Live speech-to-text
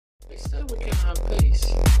They said we can have peace.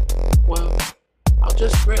 Well, I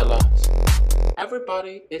just realized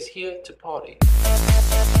everybody is here to party.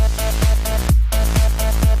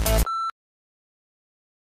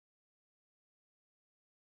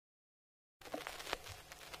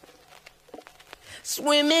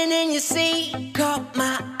 Swimming in your sea caught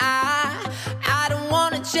my eye. I don't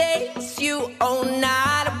wanna chase you all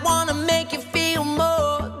night. I wanna make you feel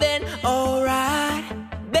more than alright.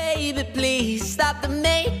 Baby, please stop the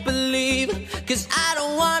make-believe, 'cause I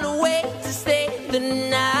don't wanna wait to stay the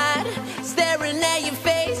night. Staring at your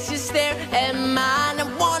face, you stare at mine. I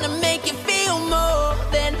wanna make you feel more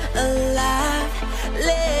than alive.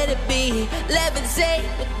 Let it be, levitate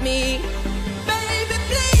with me. Baby,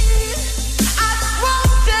 please, I just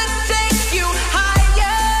want to take you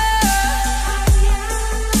higher.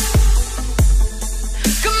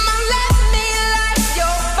 Come on, let me light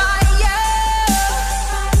your fire.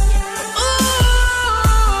 Ooh,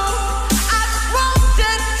 I just want to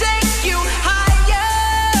take you higher.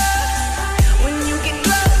 When you get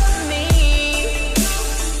close to me,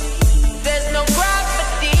 there's no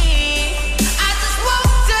gravity. I just want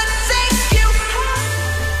to take you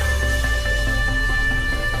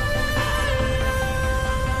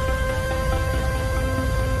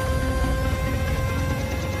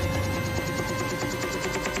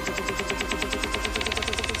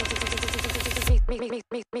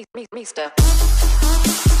Mister.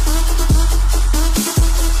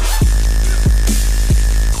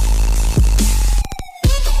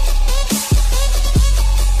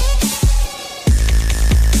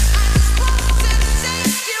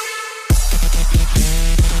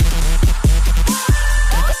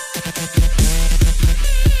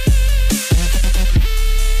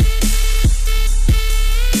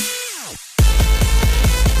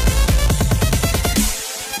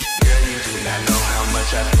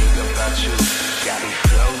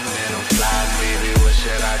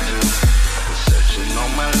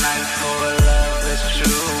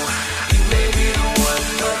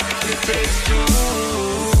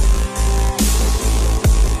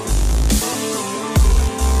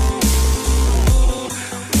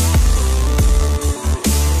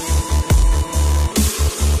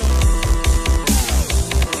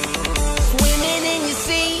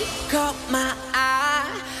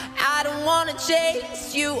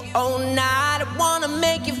 Chase you all night. I wanna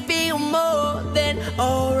make you feel more than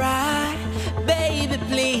alright. Baby,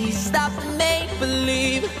 please stop the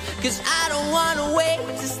make-believe, 'cause I don't wanna wait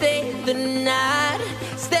to stay the night.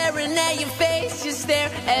 Staring at your face, you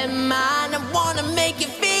stare at mine. I wanna make you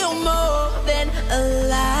feel more than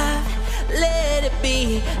alive. Let it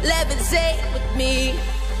be, levitate with me.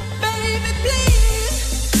 Baby, please,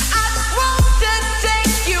 I just want to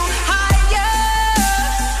take you higher.